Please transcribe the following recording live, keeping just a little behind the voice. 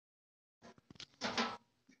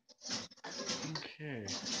Okay.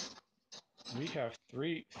 We have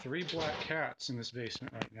three black cats in this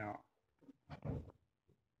basement right now.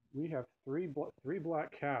 We have three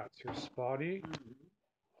black cats. Here's Spotty,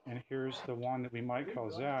 and here's the one that we might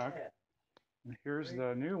call Zach, and here's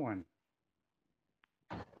the new one.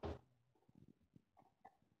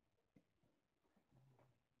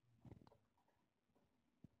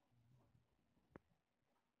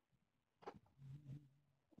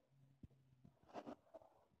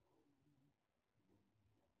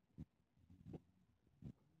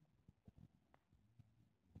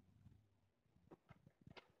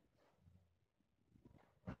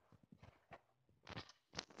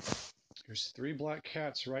 There's three black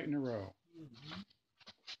cats right in a row.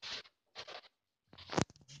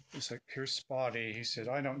 It's like, here's Spotty. He said,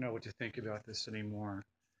 I don't know what to think about this anymore.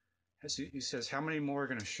 He says, how many more are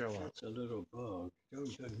going to show up? That's a little bug.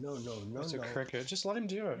 No. It's a cricket. Just let him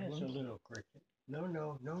do it. That's a little cricket. No.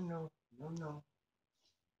 No,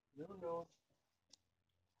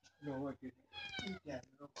 what you eat that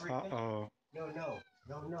little cricket? Uh-oh.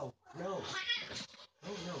 No.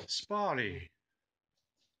 Spotty.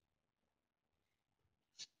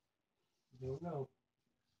 No.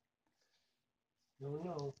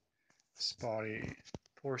 Spotty.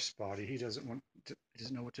 Poor Spotty. He doesn't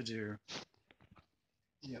know what to do.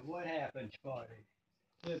 Yeah, what happened, Spotty?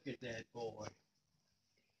 Look at that boy.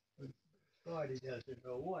 Spotty doesn't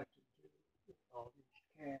know what to do with all these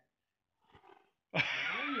cats.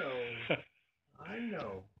 I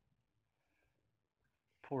know.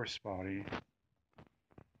 Poor Spotty.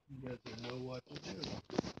 He doesn't know what to do.